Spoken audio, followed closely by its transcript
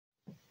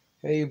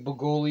Hey,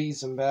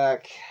 Bogoolies, I'm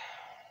back.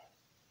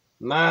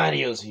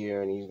 Mario's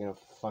here, and he's gonna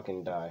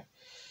fucking die.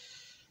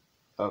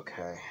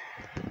 Okay.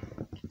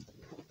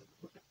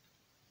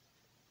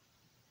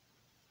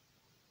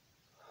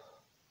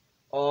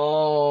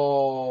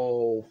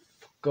 Oh,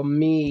 fuck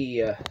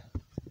me.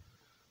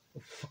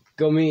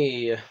 Fuck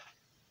me.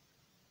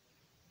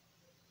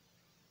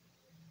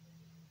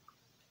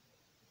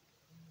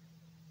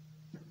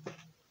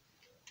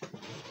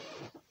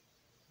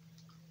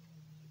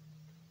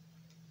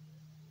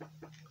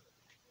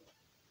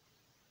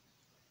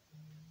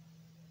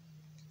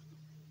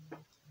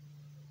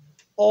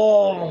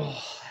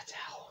 Oh, that's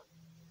how.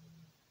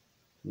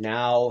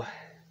 Now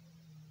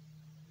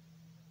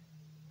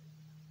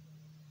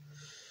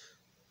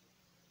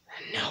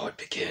it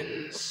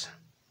begins.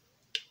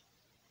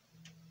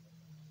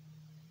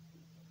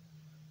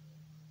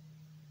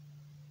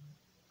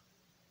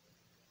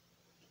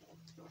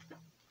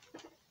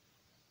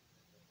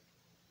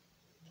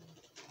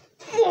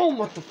 Oh,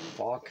 what the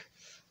fuck?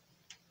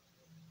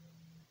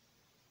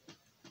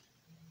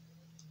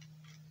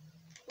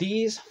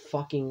 These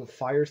fucking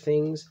fire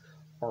things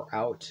are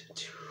out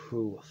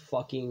to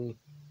fucking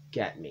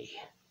get me.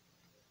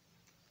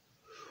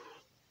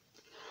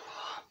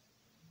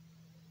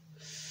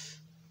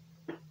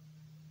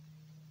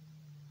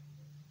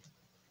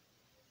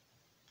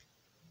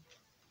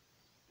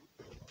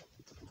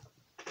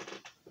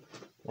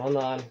 Hold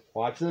on.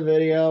 Watch the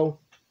video.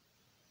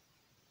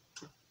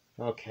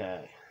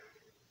 Okay.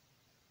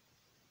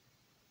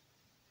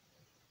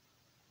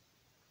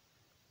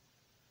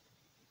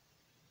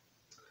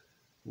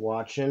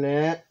 Watching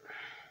it.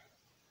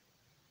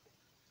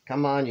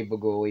 Come on, you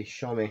Bagooly.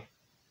 Show me.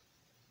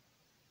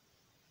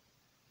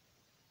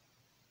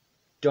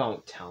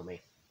 Don't tell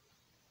me.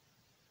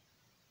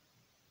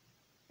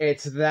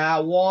 It's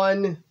that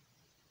one?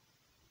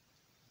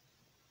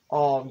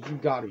 Oh, you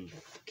gotta be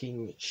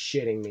fucking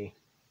shitting me.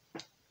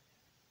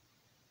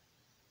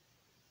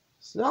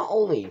 So not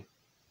only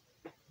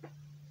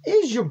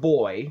is your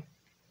boy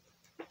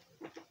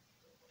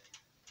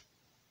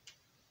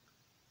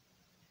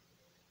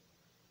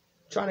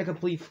trying to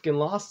complete fucking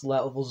Lost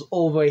levels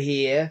over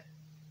here,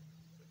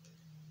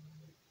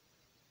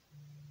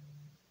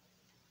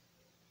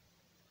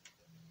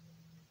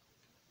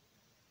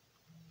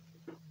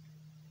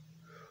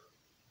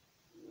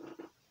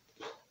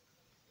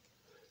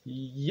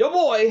 your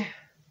boy,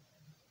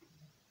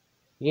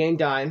 he ain't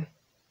dying.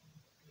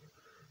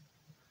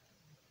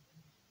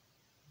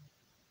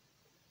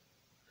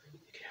 You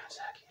can have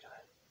Zach, you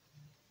die.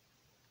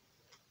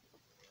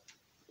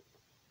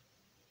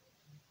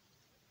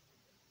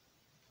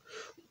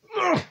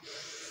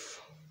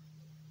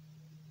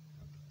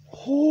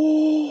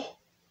 Oh.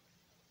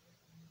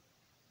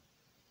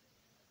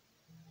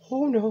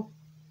 Oh no.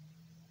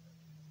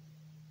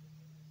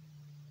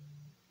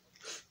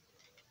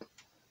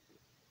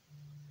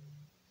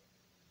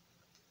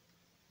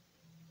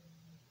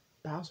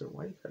 Bowser,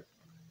 why you got...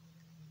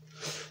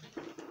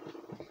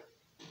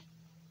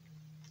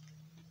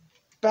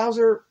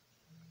 Bowser,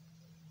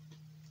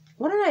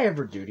 what did I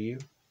ever do to you?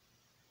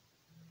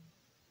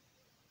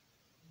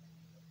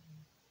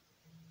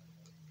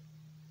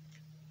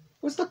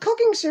 Was the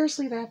cooking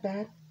seriously that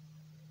bad?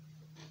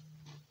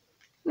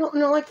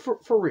 No, like for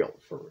real,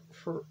 for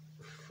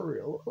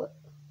real.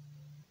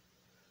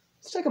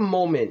 Let's take a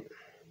moment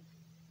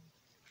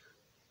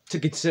to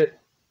consider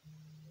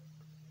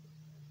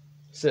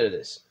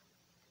this.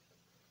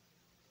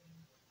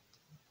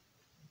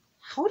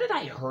 How did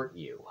I hurt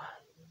you?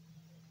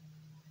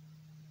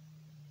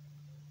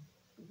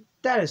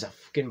 That is a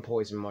fucking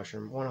poison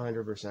mushroom,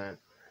 100%.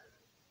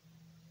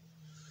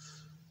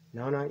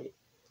 No, not you.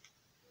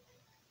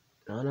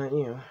 No, not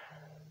you.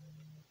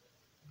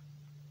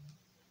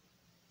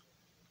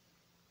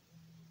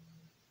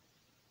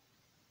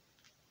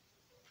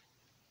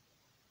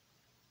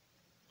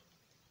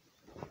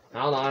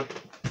 Hold on.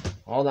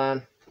 Hold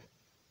on.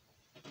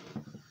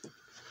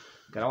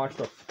 Gotta watch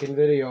the fucking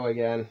video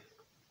again.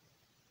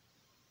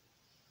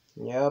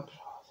 Yep.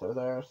 Through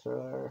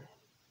there.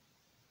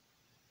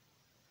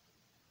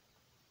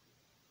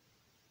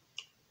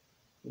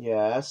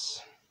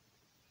 Yes.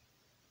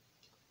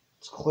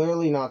 It's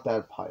clearly not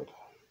that pipe.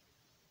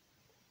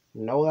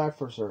 Know that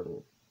for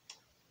certain.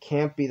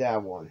 Can't be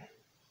that one.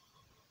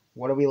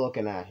 What are we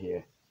looking at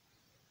here?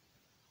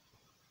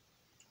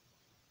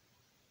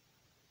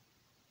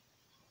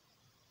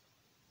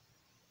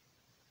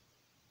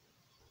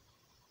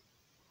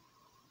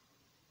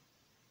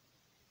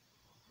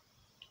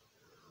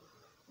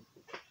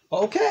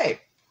 Okay.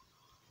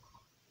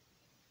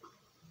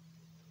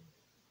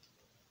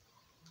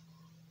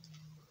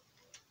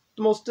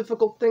 The most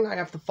difficult thing I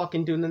have to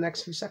fucking do in the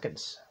next few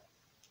seconds.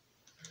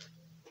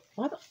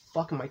 Why the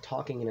fuck am I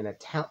talking in an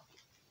Italian?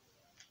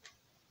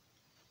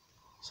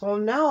 So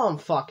now I'm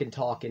fucking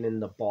talking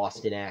in the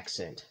Boston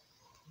accent.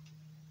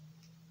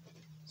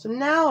 So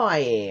now I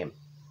am.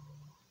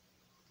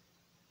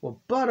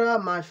 Well, butter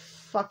up my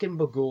fucking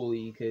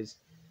Bagooly, because...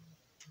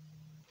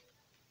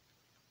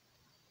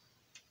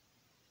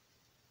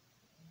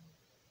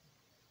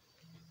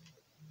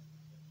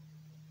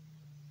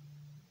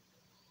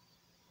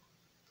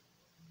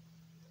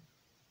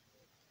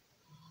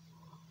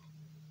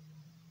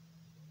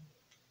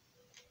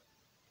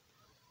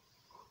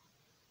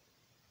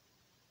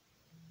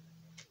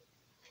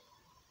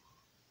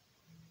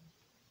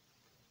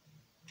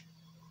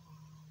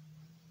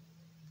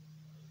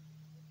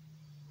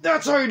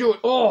 That's how you do it.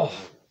 Oh,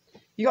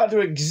 you gotta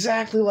do it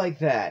exactly like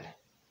that.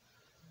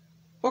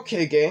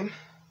 Okay, game.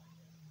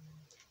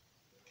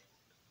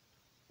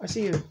 I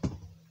see you.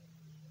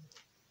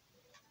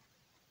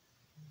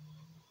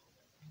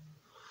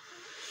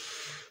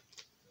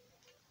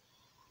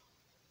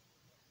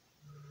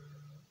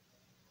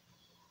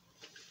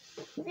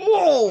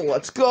 Whoa,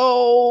 let's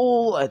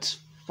go. Let's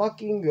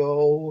fucking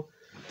go.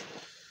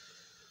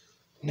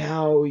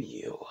 Now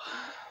you.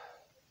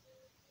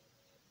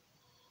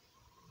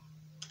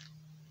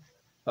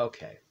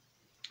 Okay.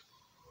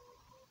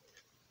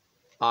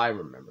 I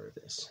remember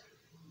this.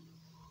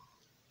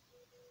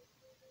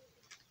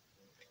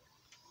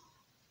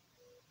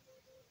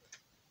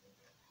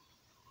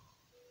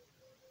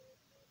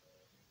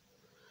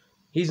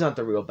 He's not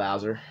the real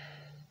Bowser.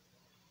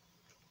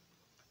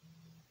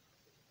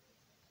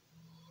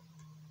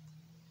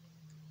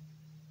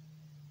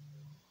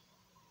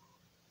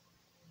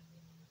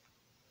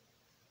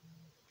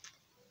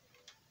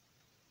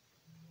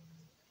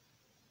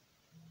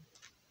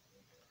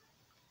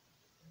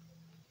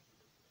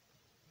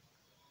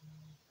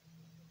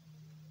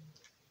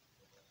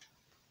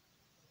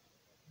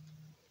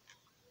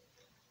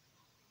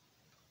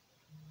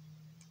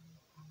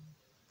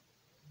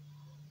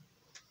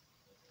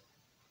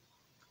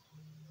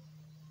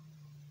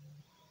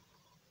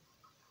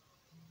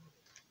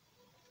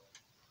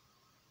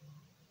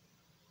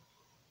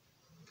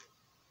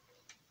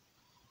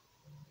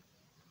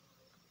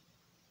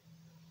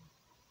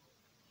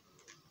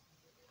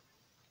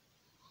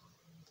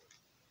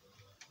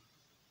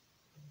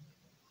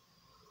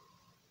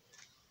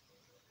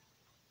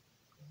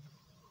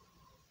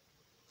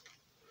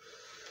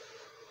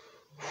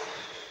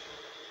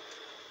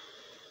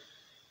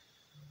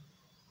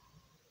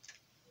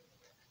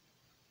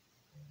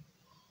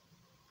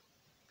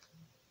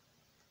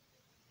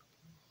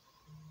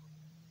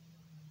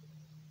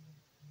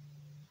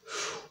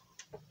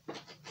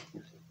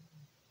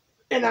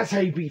 And that's how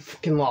you beat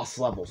fucking lost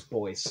levels,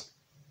 boys.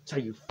 That's how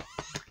you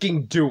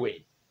fucking do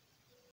it.